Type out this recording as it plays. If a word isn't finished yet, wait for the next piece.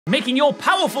making your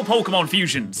powerful Pokemon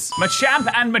fusions. Machamp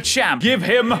and Machamp. Give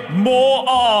him more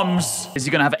arms. Is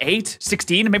he gonna have 8,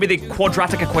 16? Maybe they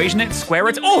quadratic equation it, square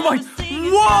it? Oh my,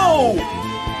 whoa!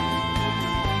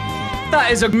 That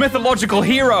is a mythological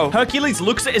hero. Hercules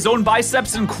looks at his own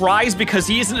biceps and cries because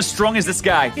he isn't as strong as this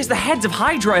guy. He has the heads of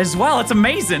Hydra as well. It's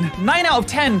amazing. 9 out of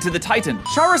 10 to the Titan.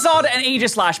 Charizard and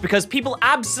Aegislash because people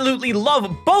absolutely love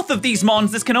both of these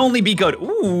mons. This can only be good.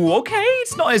 Ooh, okay.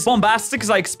 It's not as bombastic as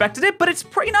I expected it, but it's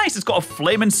pretty nice. It's got a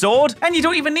flaming sword, and you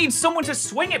don't even need someone to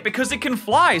swing it because it can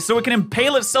fly, so it can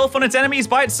impale itself on its enemies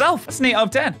by itself. That's an 8 out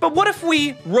of 10. But what if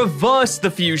we reverse the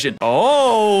fusion?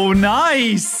 Oh,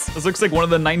 nice. This looks like one of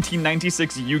the 1996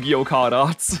 Yu-Gi-Oh card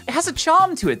arts. It has a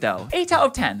charm to it though. 8 out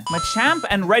of 10. Machamp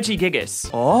and Regigigas.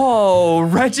 Oh,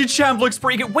 Regichamp looks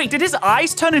pretty good. Wait, did his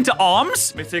eyes turn into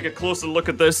arms? Let me take a closer look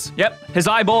at this. Yep, his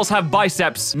eyeballs have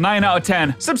biceps. 9 out of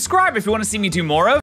 10. Subscribe if you want to see me do more of